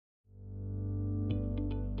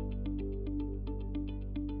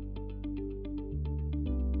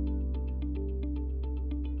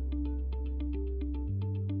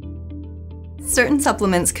Certain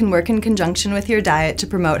supplements can work in conjunction with your diet to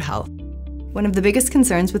promote health. One of the biggest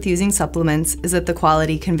concerns with using supplements is that the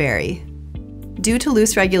quality can vary. Due to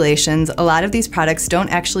loose regulations, a lot of these products don't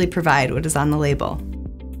actually provide what is on the label.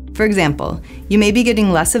 For example, you may be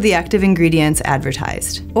getting less of the active ingredients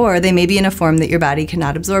advertised, or they may be in a form that your body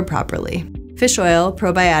cannot absorb properly. Fish oil,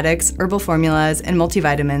 probiotics, herbal formulas, and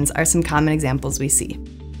multivitamins are some common examples we see.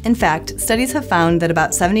 In fact, studies have found that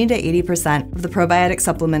about 70 to 80% of the probiotic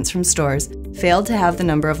supplements from stores failed to have the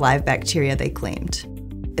number of live bacteria they claimed.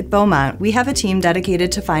 At Beaumont, we have a team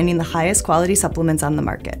dedicated to finding the highest quality supplements on the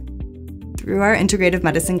market. Through our integrative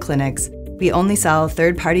medicine clinics, we only sell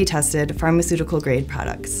third-party tested pharmaceutical-grade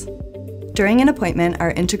products. During an appointment,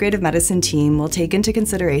 our integrative medicine team will take into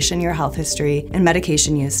consideration your health history and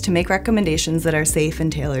medication use to make recommendations that are safe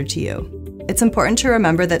and tailored to you. It's important to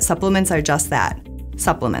remember that supplements are just that,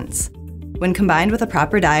 supplements. When combined with a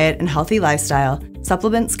proper diet and healthy lifestyle,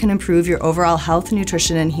 supplements can improve your overall health,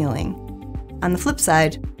 nutrition, and healing. On the flip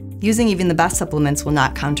side, using even the best supplements will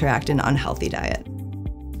not counteract an unhealthy diet.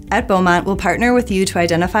 At Beaumont, we'll partner with you to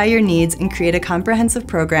identify your needs and create a comprehensive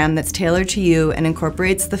program that's tailored to you and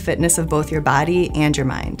incorporates the fitness of both your body and your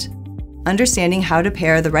mind. Understanding how to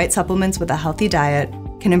pair the right supplements with a healthy diet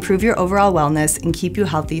can improve your overall wellness and keep you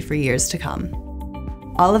healthy for years to come.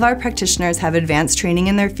 All of our practitioners have advanced training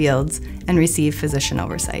in their fields and receive physician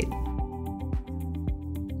oversight.